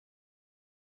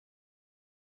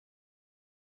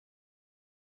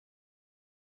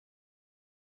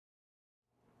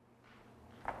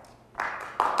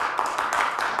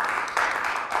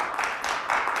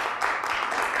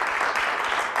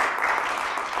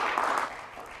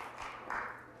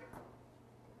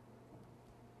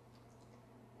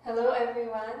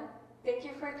everyone. Thank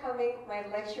you for coming to my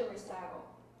lecture recital.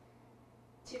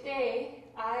 Today,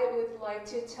 I would like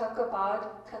to talk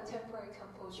about contemporary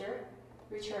composer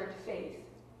Richard Faith.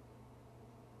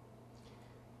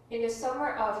 In the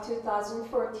summer of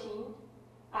 2014,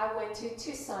 I went to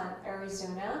Tucson,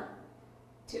 Arizona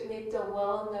to meet the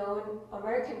well-known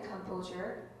American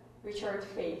composer Richard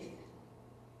Faith.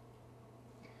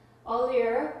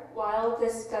 Earlier, while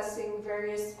discussing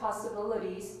various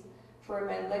possibilities for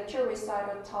my lecture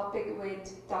recital topic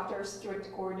with Dr. Stuart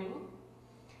Gordon,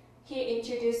 he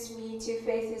introduced me to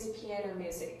Faith's piano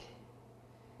music,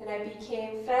 and I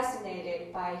became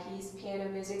fascinated by his piano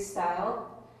music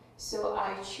style, so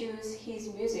I chose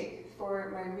his music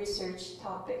for my research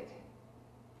topic.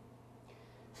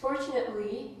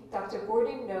 Fortunately, Dr.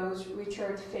 Gordon knows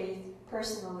Richard Faith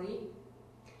personally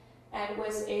and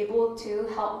was able to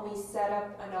help me set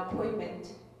up an appointment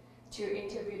to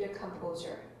interview the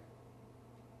composer.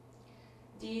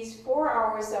 These 4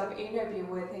 hours of interview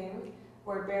with him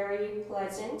were very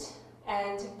pleasant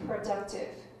and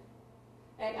productive,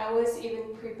 and I was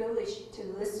even privileged to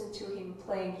listen to him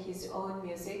playing his own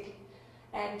music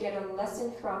and get a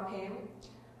lesson from him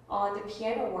on the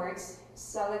piano works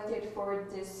selected for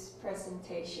this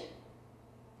presentation.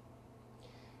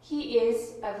 He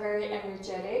is a very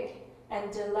energetic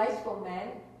and delightful man,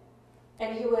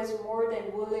 and he was more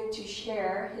than willing to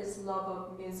share his love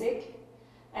of music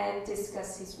and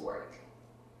discuss his work.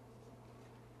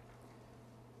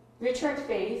 Richard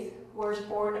Faith was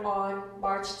born on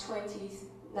March 20,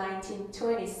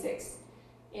 1926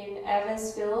 in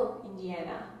Evansville,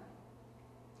 Indiana.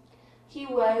 He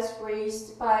was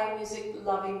raised by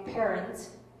music-loving parents,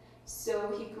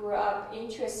 so he grew up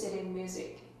interested in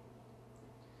music.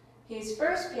 His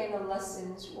first piano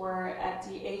lessons were at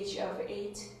the age of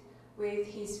 8 with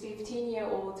his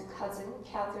 15-year-old cousin,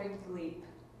 Catherine Gleep,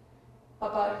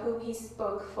 about whom he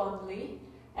spoke fondly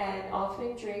and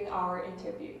often during our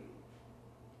interview.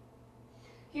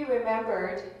 He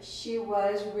remembered she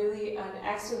was really an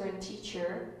excellent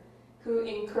teacher who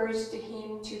encouraged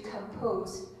him to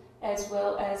compose as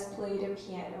well as play the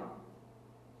piano.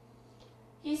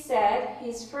 He said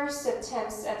his first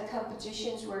attempts at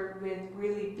compositions were with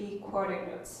really big quarter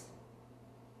notes.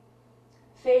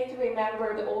 Faith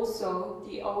remembered also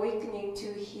the awakening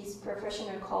to his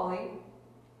professional calling.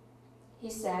 He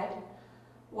said,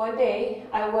 "One day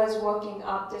I was walking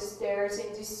up the stairs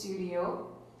in the studio.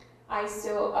 I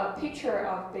saw a picture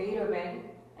of Beethoven,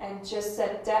 and just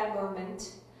at that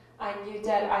moment, I knew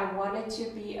that I wanted to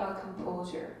be a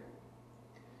composer."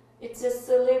 It's a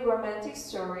silly romantic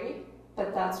story,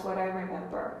 but that's what I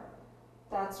remember.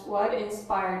 That's what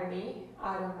inspired me.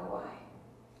 I don't know why.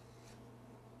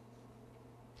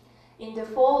 In the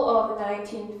fall of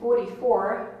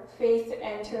 1944, Faith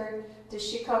entered the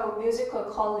Chicago Musical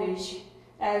College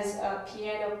as a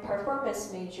piano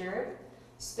performance major,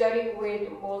 studying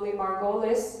with Molly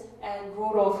Margolis and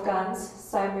Rudolph Ganz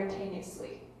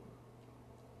simultaneously,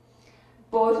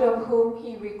 both of whom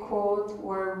he recalled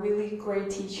were really great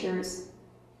teachers.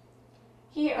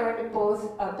 He earned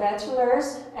both a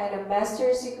bachelor's and a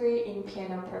master's degree in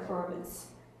piano performance.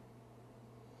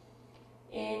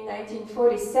 In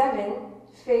 1947,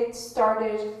 Faith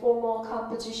started formal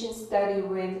composition study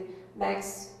with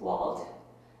Max Wald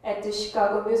at the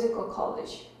Chicago Musical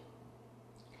College.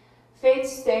 Faith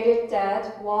stated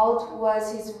that Wald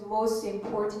was his most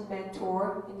important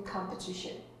mentor in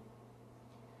composition.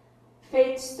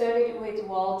 Faith studied with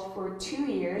Wald for 2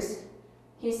 years.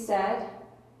 He said,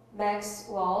 "Max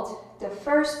Wald, the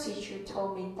first teacher,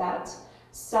 told me that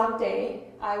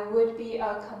someday I would be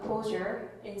a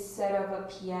composer instead of a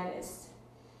pianist,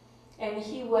 and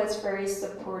he was very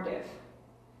supportive.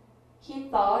 He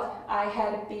thought I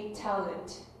had big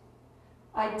talent.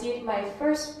 I did my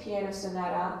first piano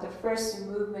sonata, the first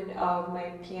movement of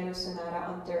my piano sonata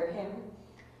under him.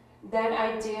 Then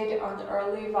I did an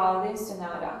early violin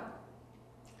sonata.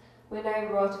 When I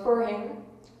wrote for him,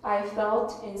 I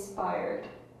felt inspired."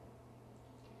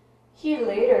 He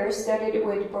later studied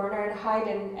with Bernard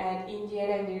Haydn at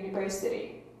Indiana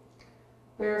University,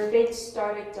 where Faith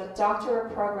started the doctoral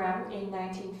program in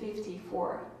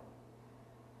 1954.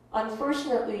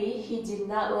 Unfortunately, he did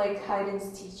not like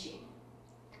Haydn's teaching.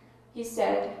 He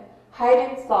said,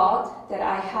 "Haydn thought that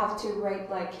I have to write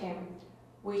like him,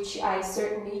 which I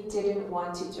certainly didn't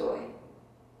want to do."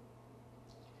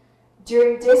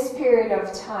 During this period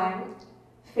of time,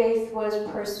 Faith was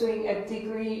pursuing a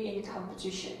degree in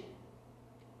composition.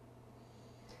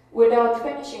 Without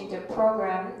finishing the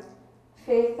program,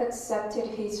 Faith accepted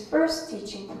his first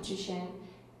teaching position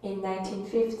in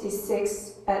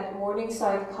 1956 at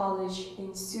Morningside College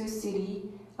in Sioux City,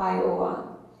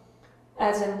 Iowa,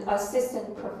 as an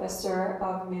assistant professor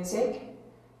of music,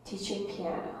 teaching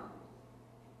piano.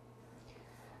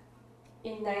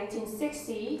 In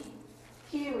 1960,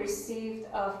 he received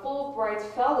a Fulbright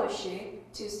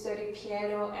fellowship to study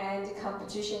piano and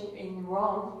composition in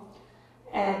Rome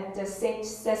at the St.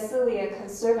 Cecilia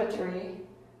Conservatory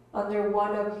under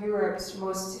one of Europe's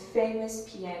most famous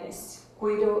pianists,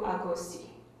 Guido Agosti.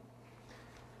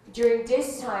 During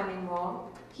this time in Rome,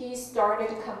 he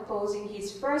started composing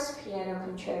his first piano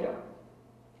concerto.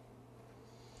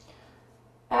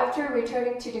 After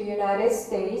returning to the United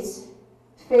States,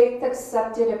 Faith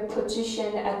accepted a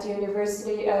position at the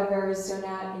University of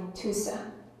Arizona in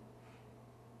Tucson.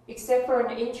 Except for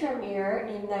an interim year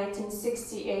in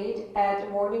 1968 at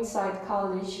Morningside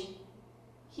College,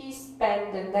 he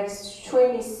spent the next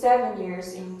 27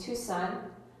 years in Tucson,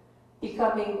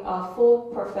 becoming a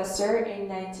full professor in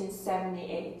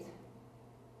 1978.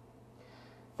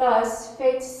 Thus,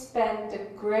 Faith spent the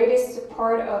greatest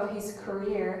part of his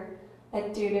career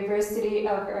at the University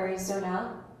of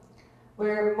Arizona,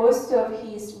 where most of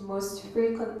his most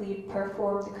frequently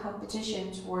performed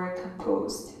compositions were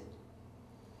composed.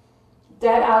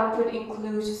 That output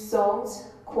includes songs,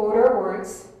 choral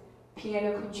works,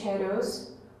 piano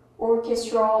concertos,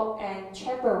 orchestral and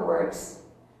chamber works,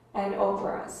 and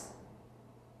operas.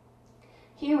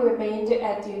 He remained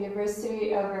at the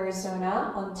University of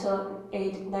Arizona until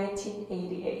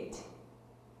 1988.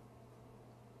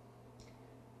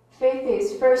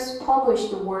 Faith's first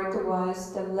published work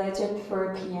was The Legend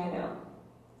for Piano,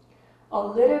 a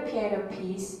little piano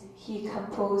piece he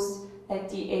composed at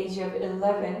the age of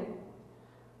 11,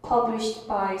 published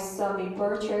by Sammy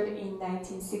Burchard in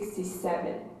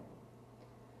 1967.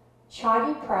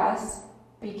 Chani Press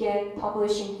began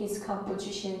publishing his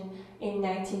composition in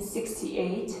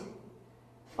 1968,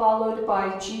 followed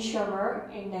by G. Schirmer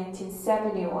in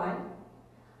 1971,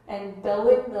 and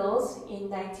Belwin Mills in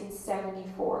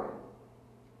 1974.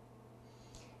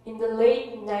 In the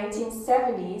late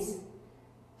 1970s,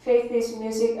 Faith's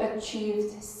music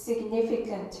achieved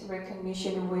significant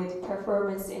recognition with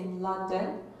performance in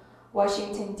London,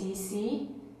 Washington, D.C.,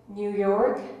 New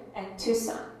York, and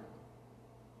Tucson.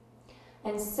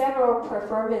 And several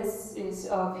performances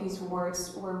of his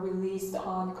works were released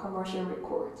on commercial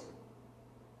record.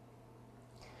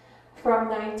 From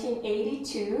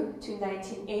 1982 to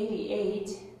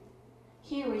 1988,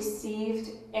 he received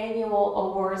annual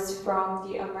awards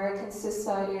from the American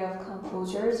Society of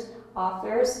Composers,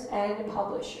 Authors, and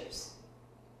Publishers.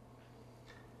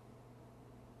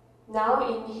 Now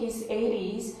in his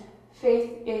 80s,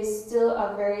 Faith is still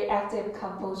a very active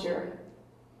composer.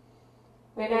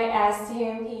 When I asked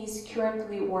him he's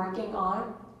currently working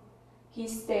on, he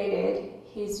stated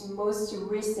his most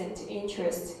recent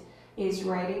interest is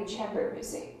writing chamber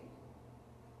music.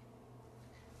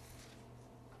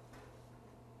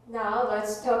 Now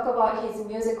let's talk about his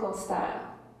musical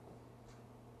style.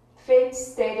 Faith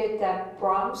stated that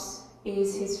Brahms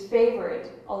is his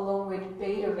favorite, along with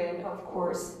Beethoven, of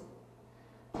course.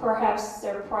 Perhaps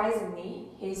surprisingly,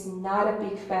 he's not a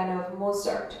big fan of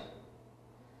Mozart.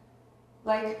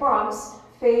 Like Brahms,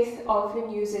 Faith often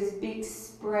uses big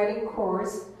spreading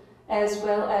chords as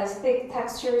well as thick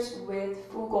textures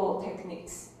with fugal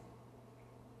techniques.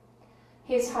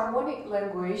 His harmonic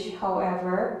language,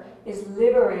 however, is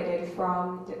liberated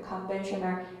from the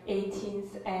conventional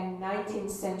 18th and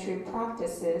 19th century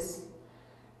practices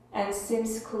and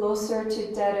seems closer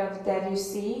to that of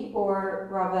Debussy or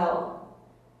Ravel,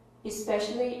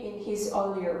 especially in his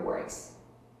earlier works.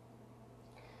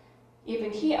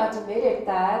 Even he admitted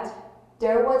that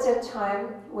there was a time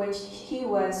when he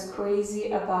was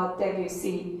crazy about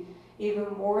Debussy, even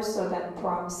more so than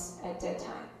Brahms at that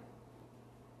time.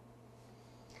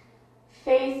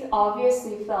 Faith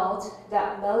obviously felt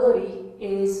that melody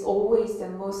is always the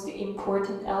most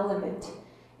important element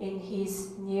in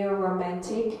his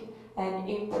neo-romantic and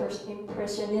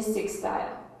impressionistic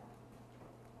style.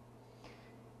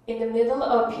 In the middle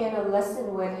of a piano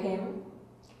lesson with him,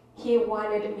 he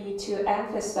wanted me to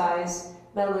emphasize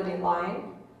melody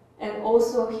line, and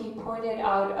also he pointed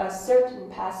out a certain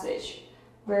passage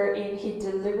wherein he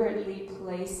deliberately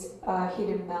placed a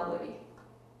hidden melody.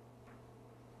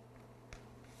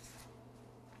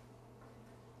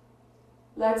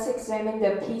 Let's examine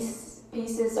the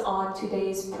pieces on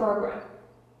today's program.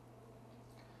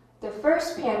 The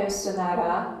first piano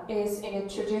sonata is in a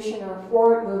traditional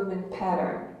four-movement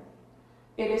pattern.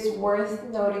 It is worth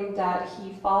noting that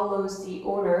he follows the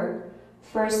order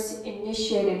first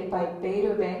initiated by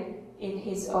Beethoven in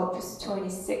his Opus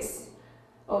 26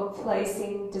 of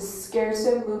placing the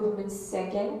scherzo movement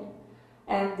second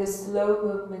and the slow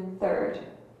movement third.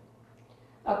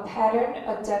 a pattern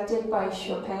adapted by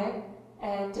Chopin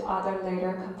and other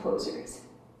later composers.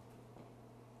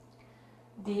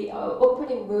 The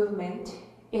opening movement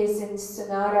is in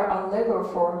sonata allegro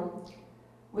form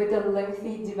with a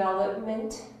lengthy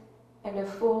development and a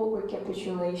full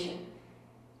recapitulation.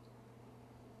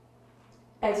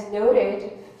 As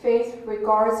noted, Faith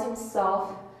regards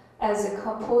himself as a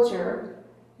composer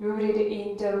rooted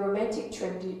in the Romantic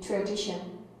tradition.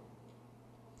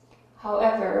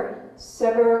 However,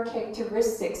 several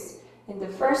characteristics in the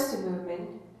first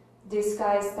movement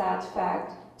disguise that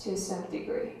fact to some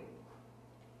degree.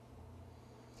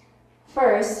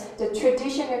 First, the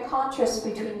traditional contrast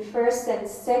between first and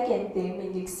second theme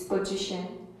in the exposition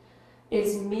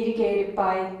is mitigated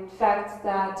by the fact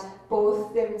that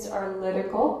both themes are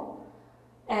lyrical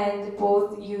and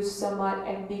both use somewhat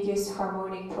ambiguous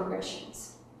harmonic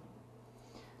progressions.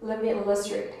 Let me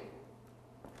illustrate.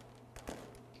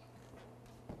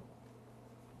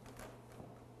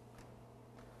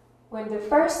 When the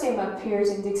first theme appears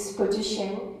in the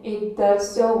exposition, it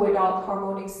does so without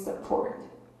harmonic support.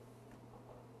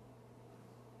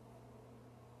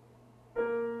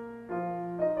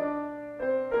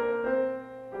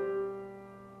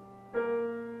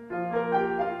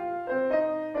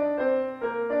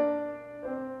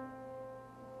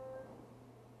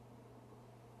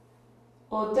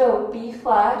 Although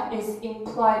B-flat is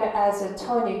implied as a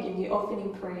tonic in the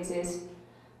opening phrases,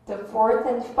 the fourth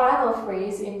and final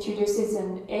phrase introduces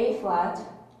an A-flat,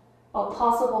 a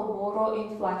possible modal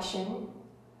inflection,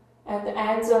 and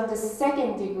ends on the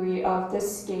second degree of the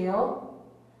scale,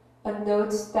 a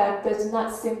note that does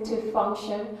not seem to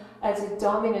function as a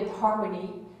dominant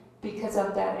harmony because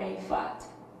of that A-flat.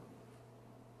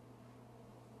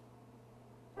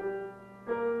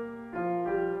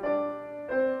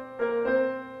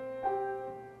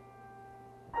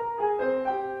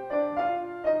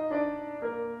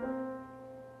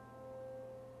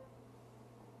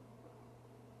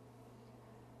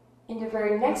 In the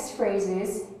very next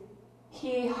phrases,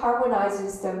 he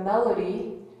harmonizes the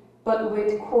melody, but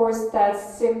with chords that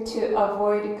seem to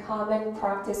avoid common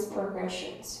practice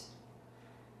progressions,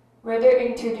 rather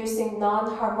introducing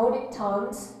non-harmonic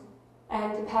tones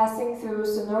and passing through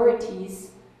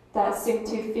sonorities that seem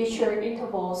to feature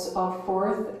intervals of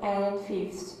fourth and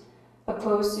fifth,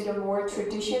 opposed to the more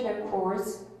traditional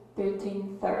chords built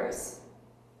in thirds.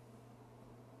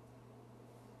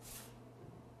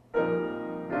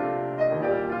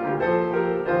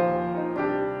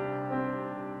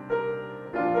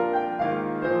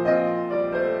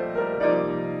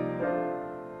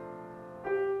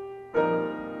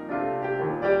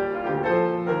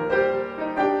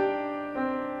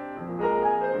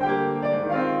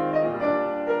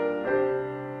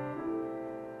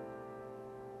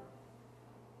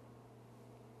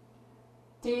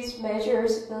 These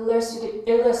measures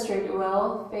illustrate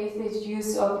well Faith's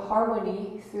use of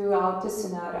harmony throughout the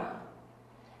sonata,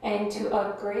 and to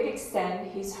a great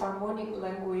extent his harmonic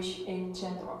language in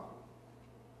general.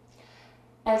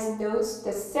 As notes,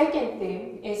 the second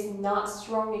theme is not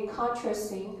strongly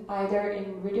contrasting either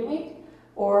in rhythmic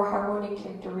or harmonic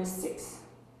characteristics.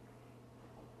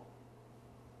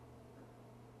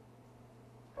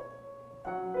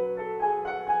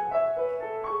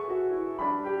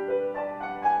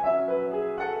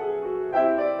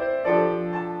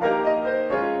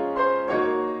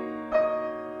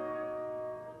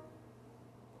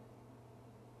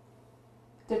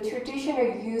 The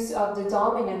traditional use of the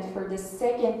dominant for the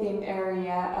second theme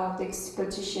area of the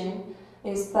exposition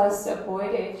is thus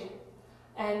avoided,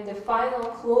 and the final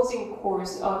closing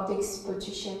chords of the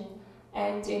exposition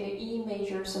end in the E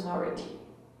major sonority.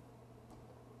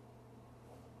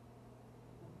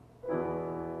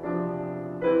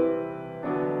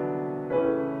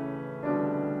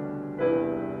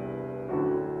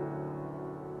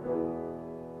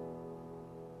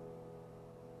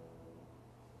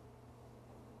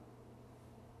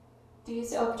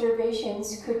 These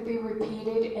observations could be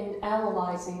repeated in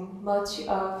analyzing much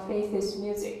of Faith's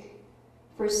music,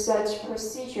 for such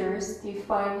procedures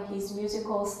define his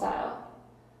musical style.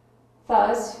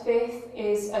 Thus, Faith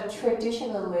is a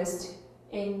traditionalist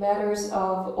in matters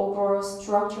of overall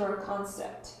structural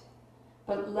concept,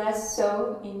 but less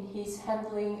so in his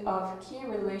handling of key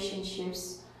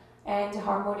relationships and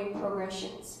harmonic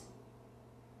progressions.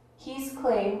 His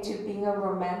claim to being a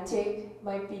romantic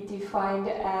might be defined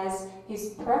as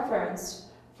his preference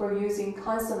for using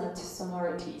consonant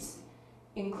sonorities,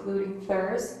 including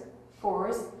thirds,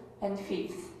 fourths, and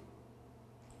fifths,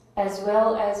 as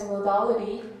well as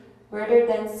modality rather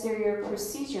than serial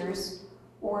procedures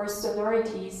or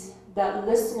sonorities that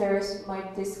listeners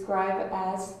might describe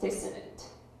as dissonant.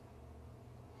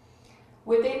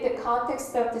 Within the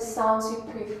context of the sounds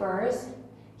he prefers,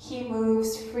 he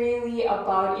moves freely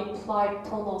about implied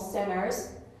tonal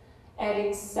centers,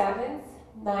 adding 7th,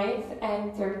 9th,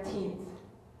 and 13th,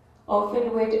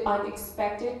 often with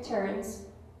unexpected turns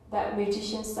that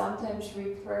musicians sometimes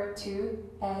refer to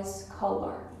as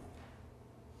color.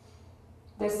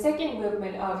 The second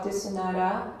movement of the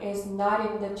sonata is not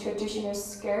in the traditional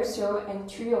scherzo and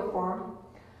trio form,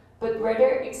 but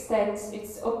rather extends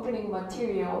its opening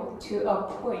material to a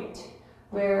point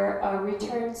where a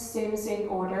return seems in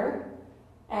order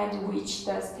and which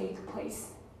does take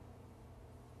place.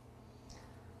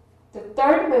 The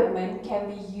third movement can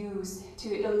be used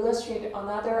to illustrate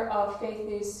another of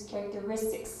Faith's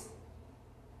characteristics.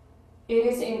 It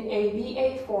is in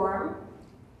ABA form.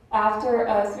 After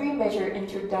a 3-measure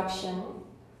introduction,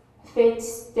 Faith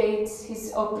states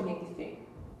his opening theme.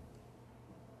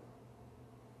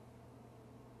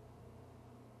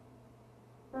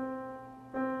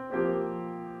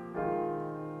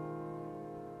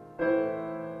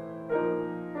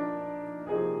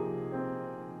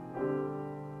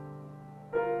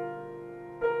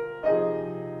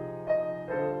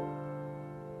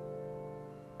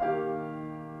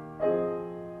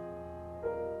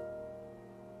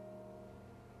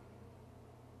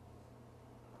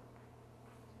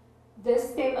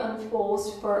 This theme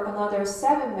unfolds for another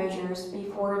 7 measures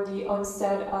before the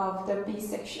onset of the B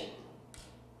section.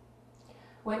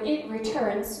 When it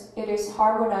returns, it is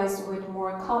harmonized with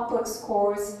more complex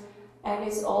chords and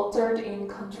is altered in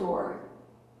contour.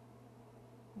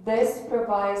 This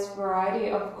provides variety,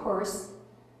 of course,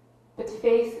 but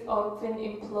Faith often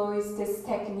employs this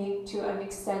technique to an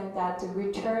extent that the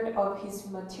return of his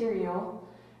material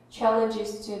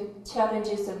challenges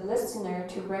the listener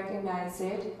to recognize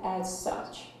it as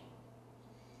such.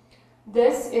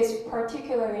 This is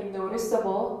particularly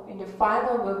noticeable in the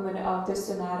final movement of the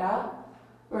sonata,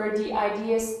 where the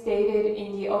idea stated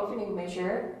in the opening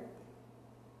measure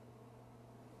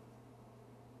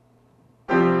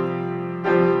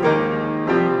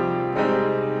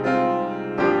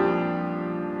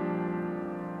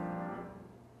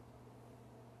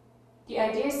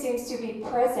seems to be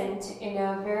present in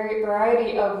a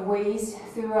variety of ways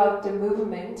throughout the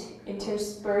movement,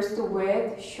 interspersed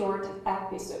with short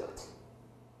episodes.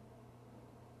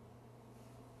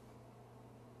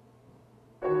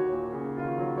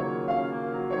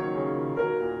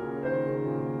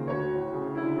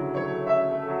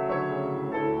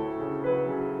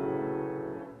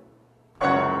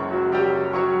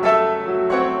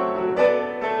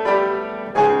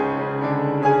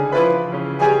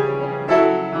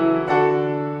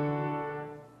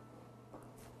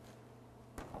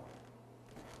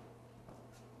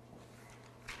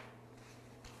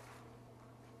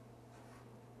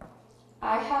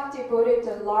 I have devoted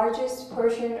the largest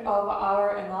portion of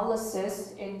our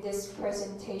analysis in this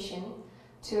presentation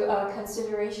to a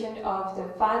consideration of the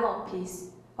final piece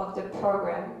of the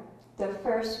program, the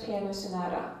first piano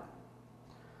sonata.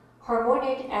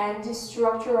 Harmonic and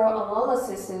structural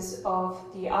analyses of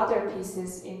the other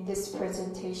pieces in this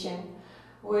presentation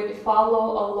would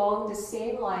follow along the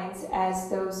same lines as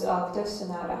those of the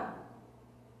sonata.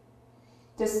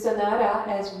 The sonata,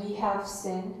 as we have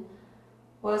seen,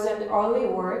 was an early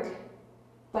work,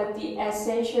 but the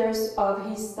essentials of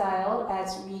his style,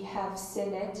 as we have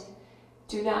seen it,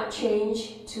 do not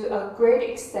change to a great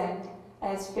extent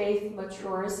as Faith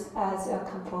matures as a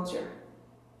composer.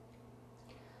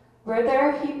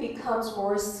 Rather, he becomes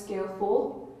more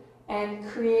skillful and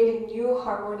creating new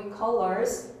harmonic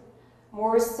colors,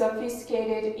 more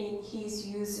sophisticated in his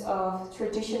use of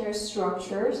traditional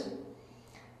structures,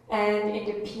 and in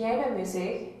the piano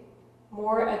music,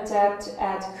 more adept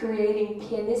at creating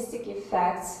pianistic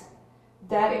effects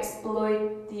that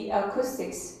exploit the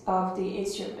acoustics of the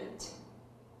instrument.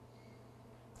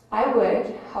 I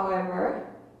would, however,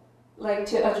 like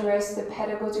to address the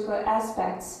pedagogical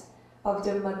aspects of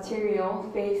the material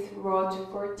Faith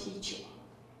wrote for teaching.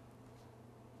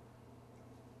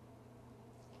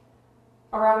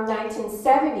 Around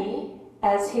 1970,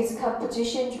 as his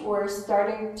compositions were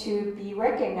starting to be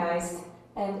recognized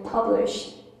and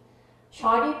published,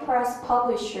 Shawnee Press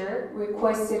publisher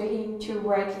requested him to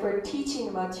write for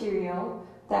teaching material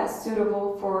that's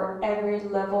suitable for every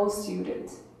level student.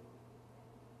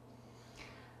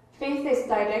 Faith's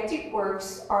didactic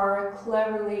works are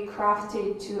cleverly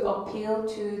crafted to appeal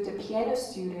to the piano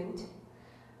student,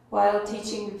 while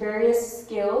teaching various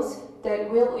skills that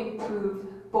will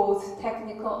improve both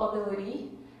technical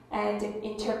ability and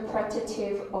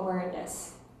interpretative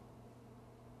awareness.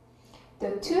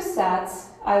 The 2 sets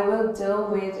I will deal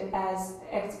with as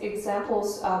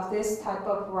examples of this type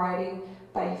of writing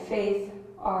by Faith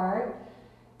are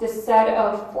the set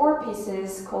of 4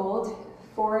 pieces called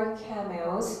 4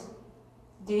 camels,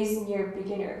 these near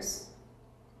beginners,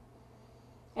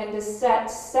 and the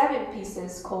set 7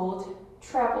 pieces called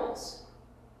trebles,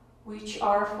 which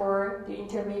are for the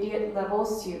intermediate level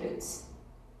students.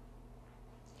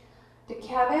 The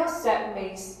camel set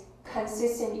makes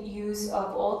consistent use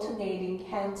of alternating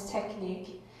hand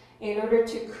technique in order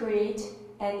to create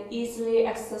an easily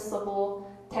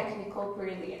accessible technical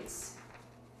brilliance.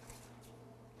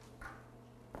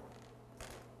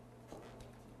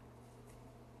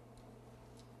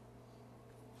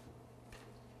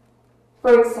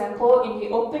 For example, in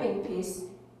the opening piece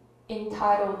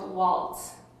entitled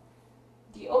Waltz,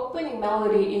 the opening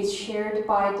melody is shared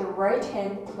by the right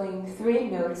hand playing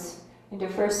 3 notes in the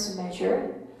first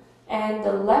measure and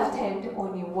the left hand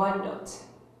only 1 note.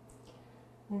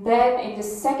 Then in the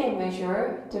second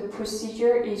measure, the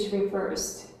procedure is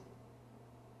reversed.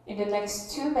 In the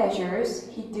next 2 measures,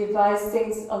 he divides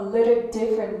things a little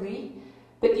differently,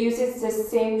 but uses the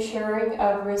same sharing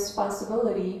of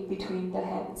responsibility between the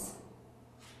hands.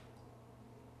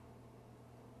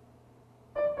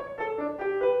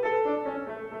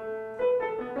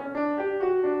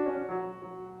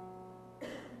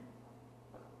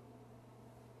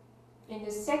 In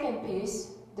the second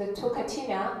piece, the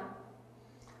Toccatina,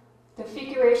 the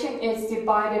figuration is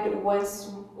divided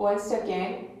once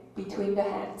again between the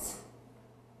hands.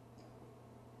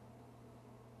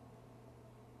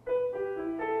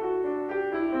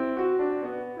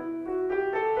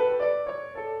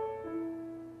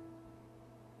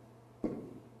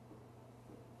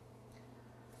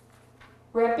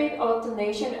 Rapid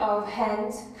alternation of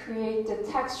hands create the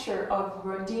texture of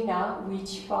rondina,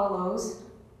 which follows.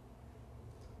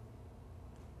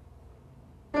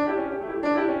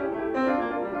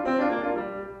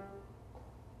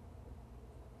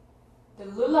 The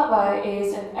lullaby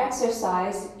is an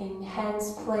exercise in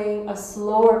hands playing a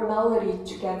slower melody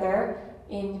together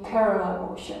in parallel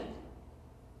motion.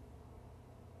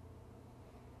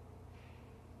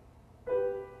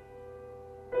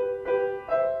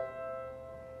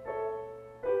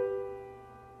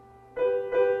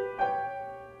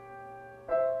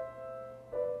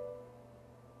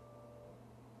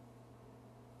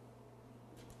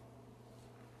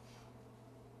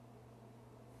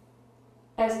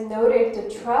 As noted, the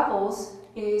trebles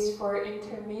is for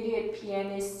intermediate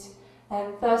pianists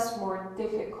and thus more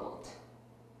difficult.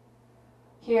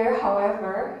 Here,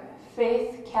 however,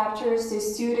 Faith captures the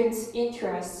students'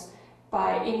 interest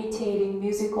by imitating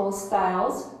musical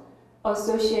styles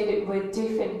associated with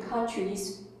different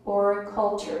countries or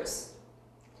cultures.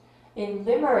 In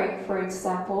Limerick, for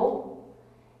example,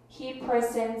 he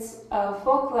presents a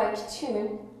folk-like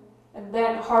tune and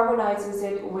then harmonizes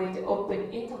it with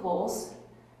open intervals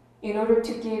in order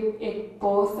to give it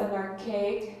both an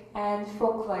archaic and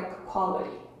folk-like quality.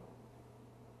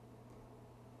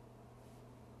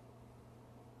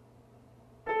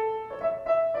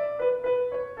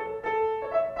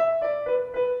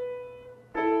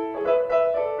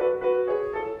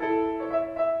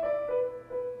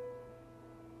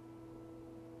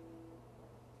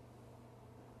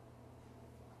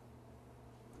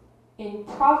 In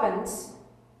Provence,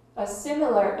 a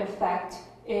similar effect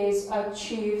is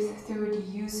achieved through the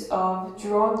use of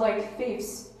drone-like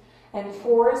fifths and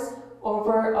fourths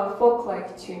over a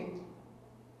folk-like tune.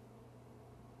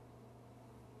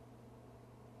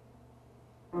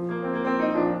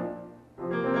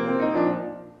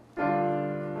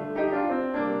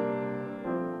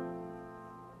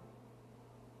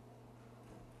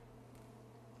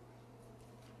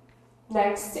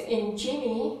 Next, in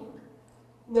Ginny,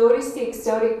 notice the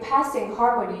exotic passing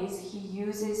harmonies he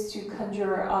uses to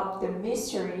conjure up the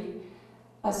mystery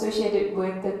associated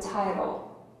with the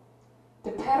title.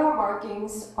 The pedal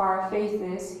markings are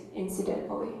Faith's,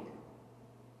 incidentally.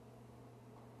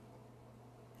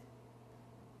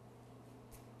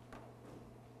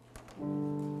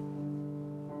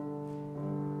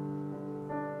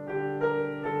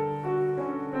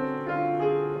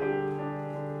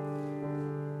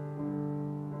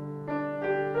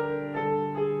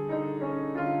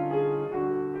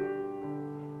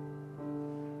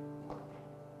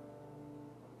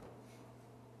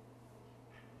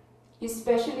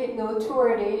 Especially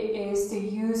noteworthy is the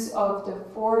use of the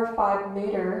 4/5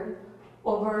 meter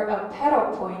over a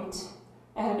pedal point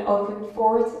and often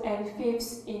fourths and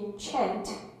fifths in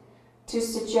chant to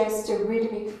suggest the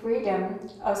rhythmic freedom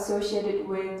associated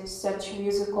with such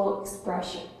musical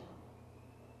expression.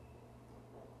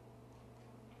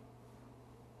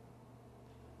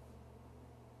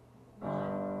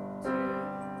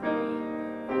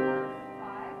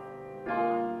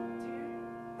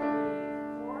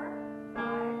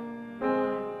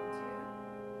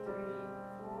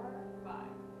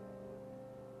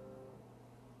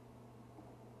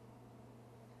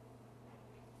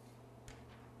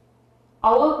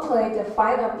 I will play the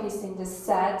final piece in the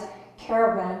set,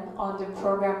 Caravan, on the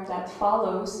program that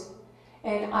follows,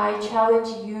 and I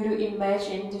challenge you to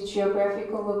imagine the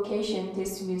geographical location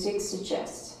this music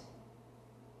suggests.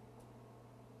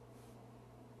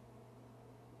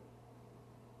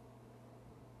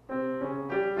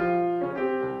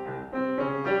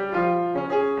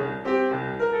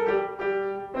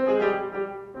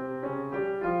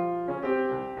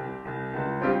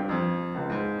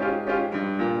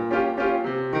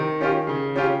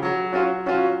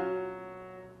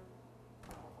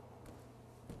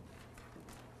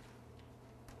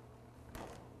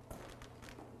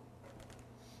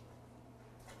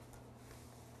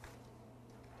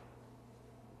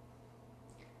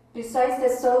 Besides the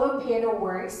solo piano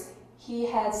works, he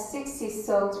has 60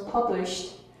 songs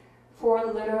published,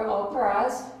 4 little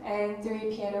operas, and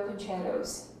 3 piano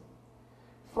concertos.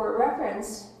 For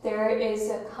reference, there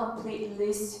is a complete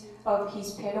list of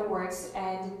his piano works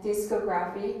and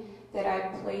discography that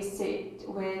I placed it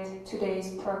with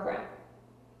today's program.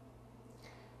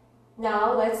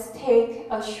 Now let's take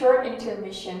a short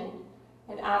intermission,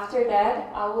 and after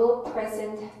that I will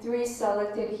present 3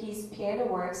 selected his piano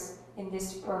works in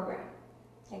this program.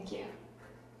 Thank you.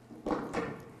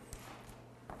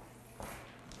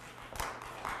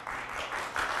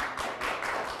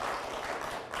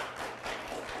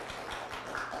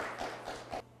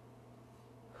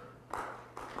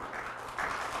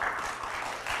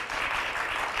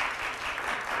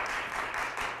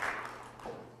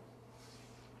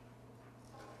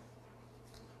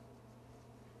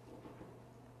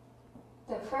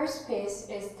 The first piece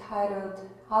is titled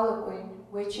Harlequin,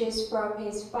 which is from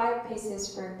his 5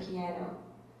 pieces for piano.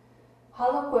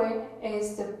 Harlequin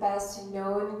is the best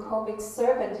known comic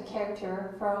servant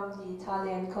character from the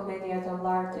Italian Commedia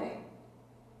dell'arte.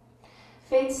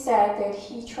 Fate said that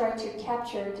he tried to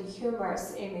capture the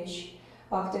humorous image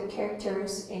of the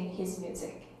characters in his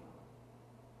music.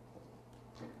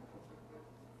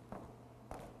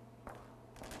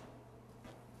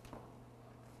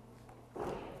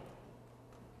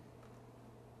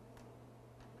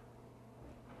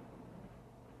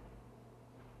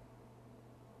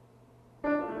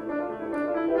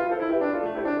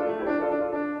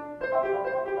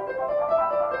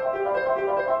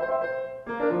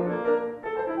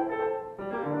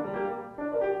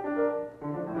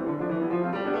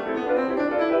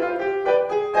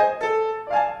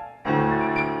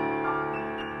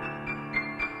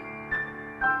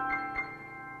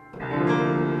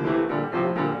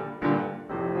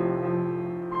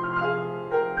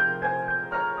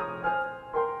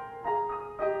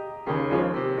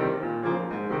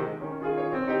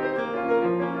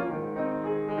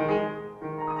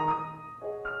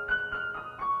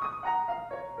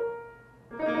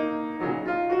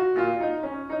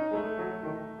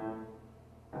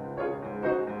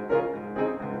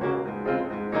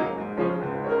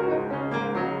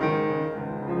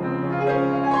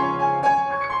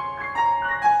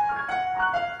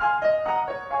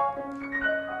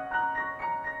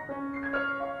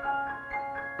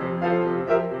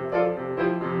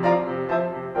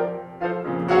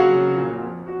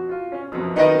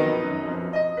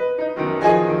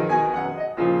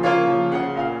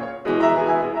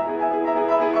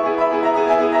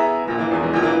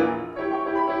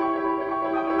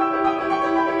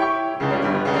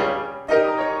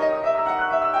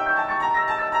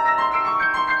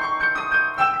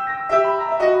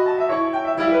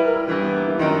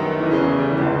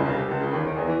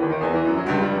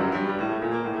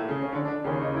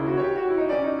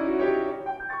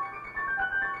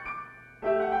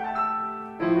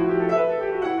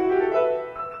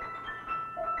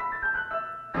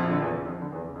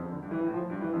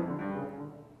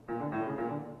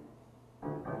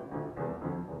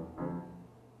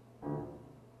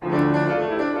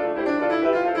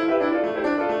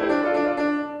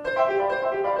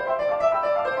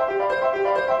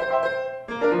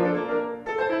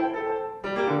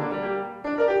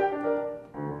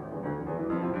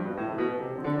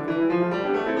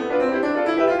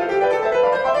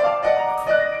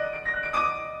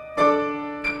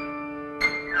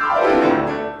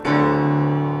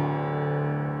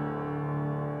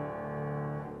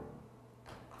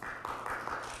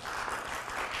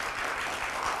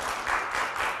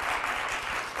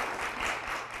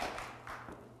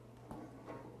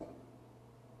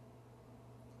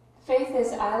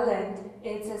 Faith's Island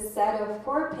is a set of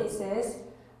 4 pieces,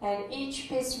 and each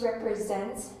piece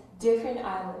represents different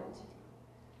island.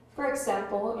 For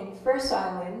example, in First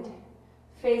Island,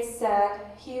 Faith said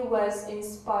he was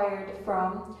inspired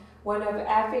from one of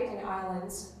African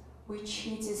islands, which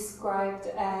he described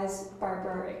as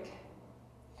barbaric.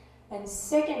 and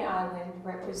second island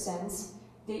represents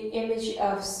the image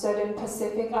of southern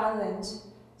Pacific island,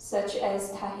 such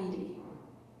as Tahiti.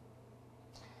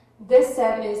 This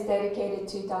set is dedicated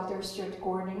to Dr. Stuart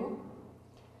Gordon.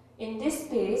 In this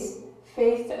piece,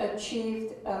 Faith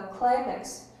achieved a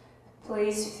climax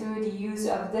placed through the use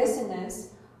of dissonance,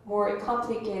 more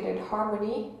complicated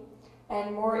harmony,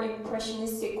 and more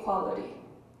impressionistic quality.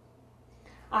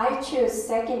 I chose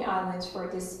Second Island for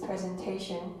this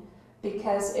presentation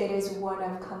because it is one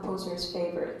of composer's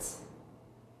favorites.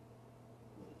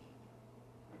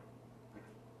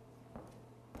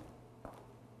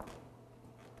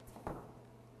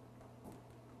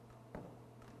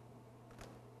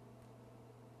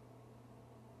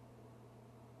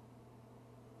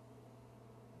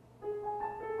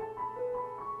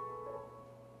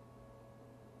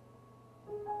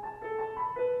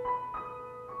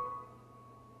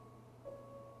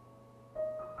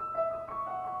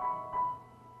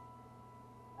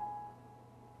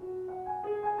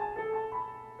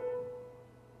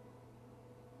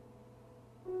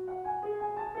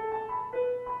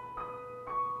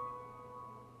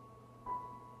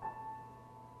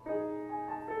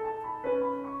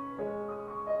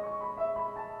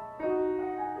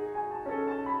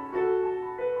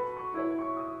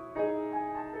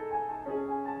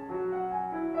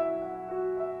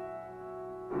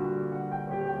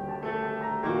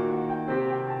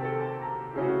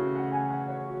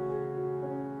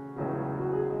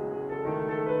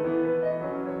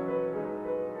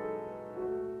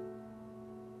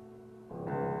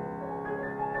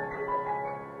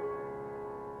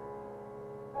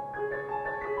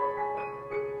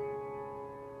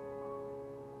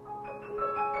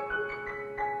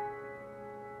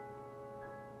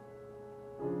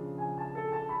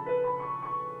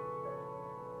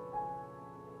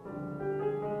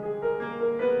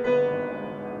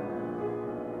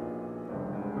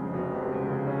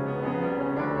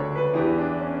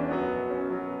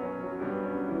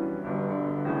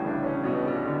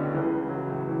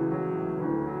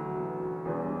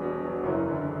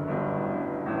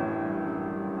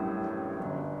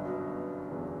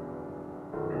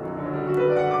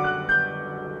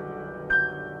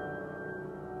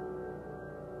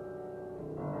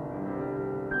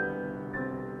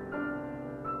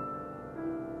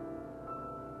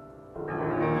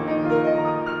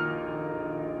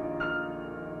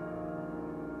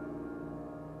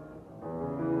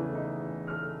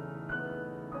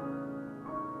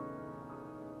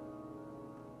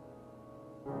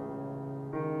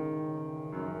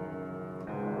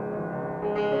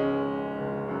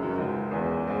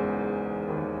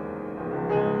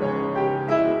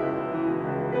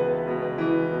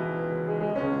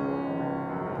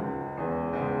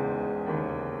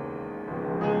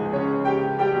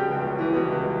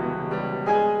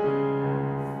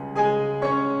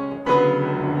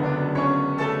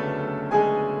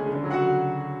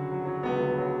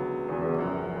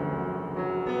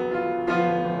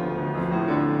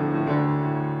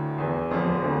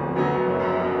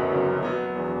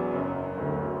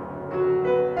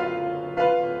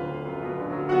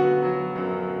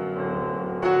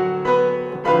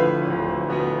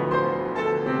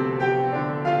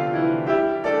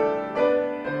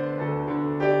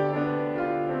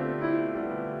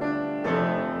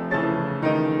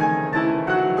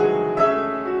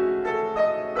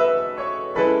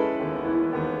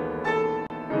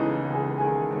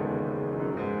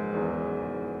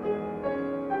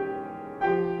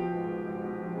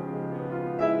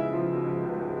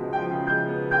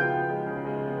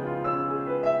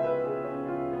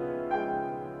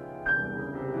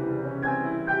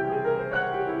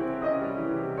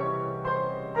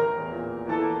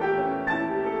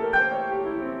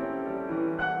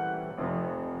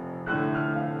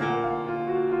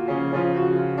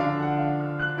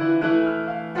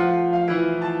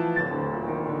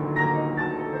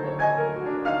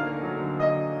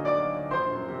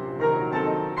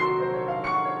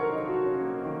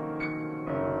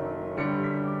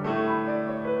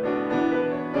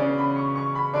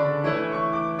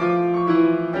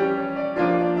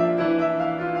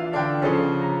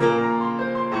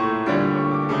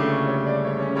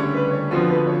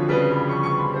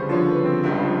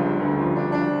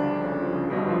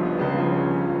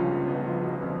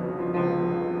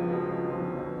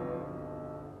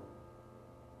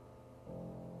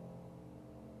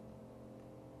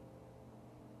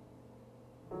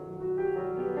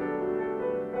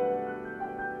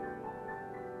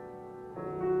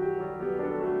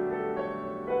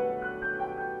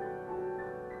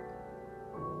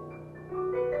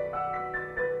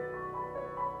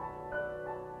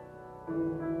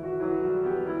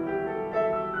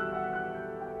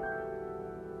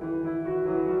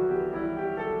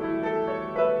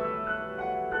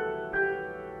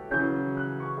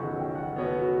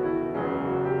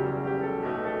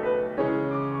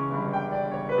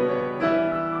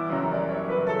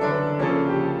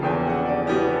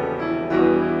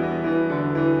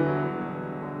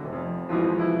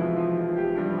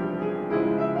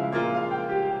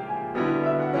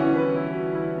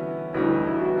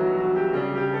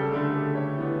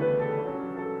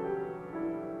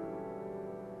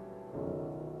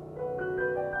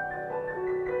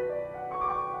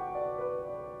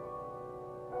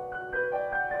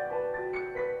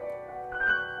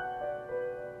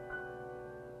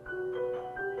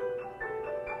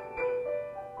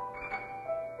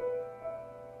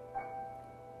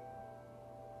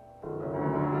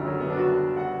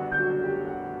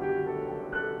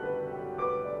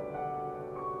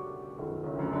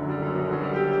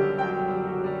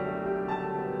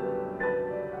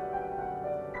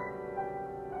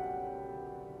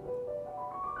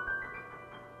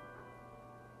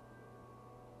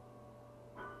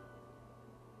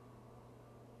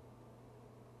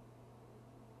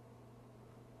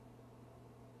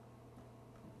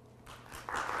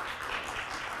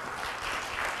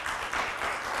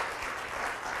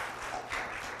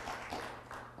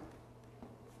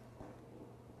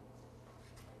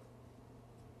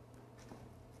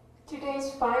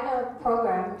 Today's final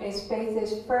program is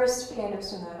Faith's first piano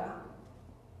sonata.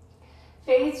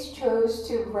 Faith chose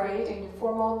to write in the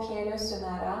formal piano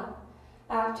sonata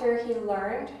after he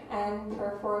learned and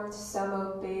performed some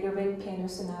of Beethoven's piano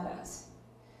sonatas.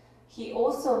 He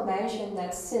also mentioned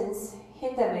that since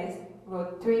Hindemith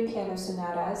wrote 3 piano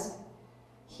sonatas,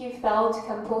 he felt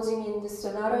composing in the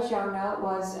sonata genre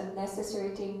was a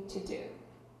necessary thing to do.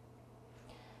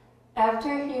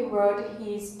 After he wrote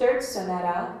his 3rd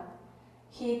sonata,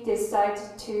 he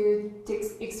decided to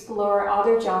explore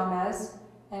other genres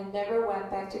and never went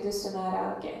back to the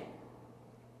sonata again.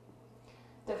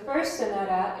 The first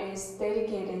sonata is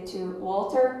dedicated to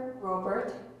Walter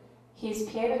Robert, his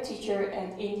piano teacher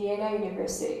at Indiana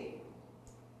University.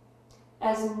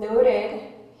 As noted,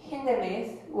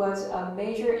 Hindemith was a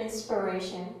major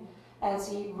inspiration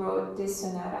as he wrote this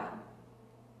sonata.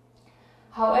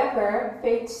 However,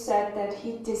 Faith said that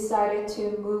he decided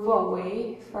to move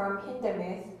away from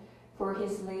Hindemith for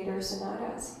his later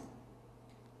sonatas.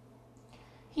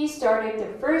 He started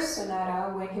the first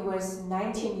sonata when he was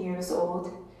 19 years old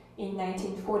in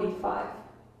 1945.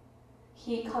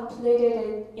 He completed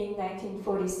it in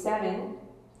 1947.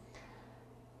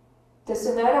 The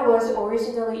sonata was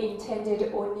originally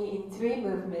intended only in 3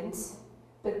 movements,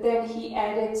 but then he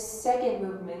added 2nd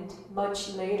movement much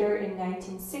later in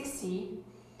 1960,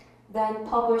 then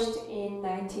published in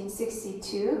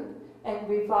 1962 and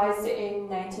revised in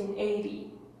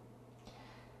 1980.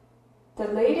 The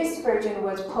latest version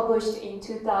was published in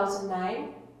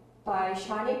 2009 by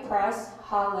Shawnee Press,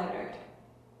 Ha Leonard.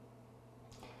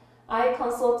 I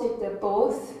consulted the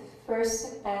both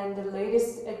first and the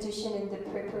latest edition in the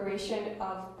preparation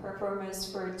of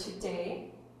performance for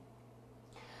today.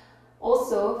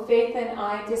 Also, Faith and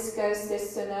I discussed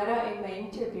this sonata in my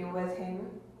interview with him.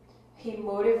 He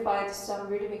modified some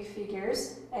rhythmic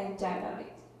figures and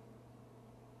dynamics.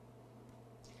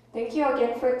 Thank you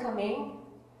again for coming.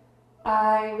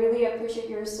 I really appreciate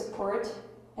your support,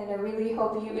 and I really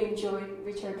hope you enjoyed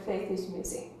Richard Faith's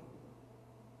music.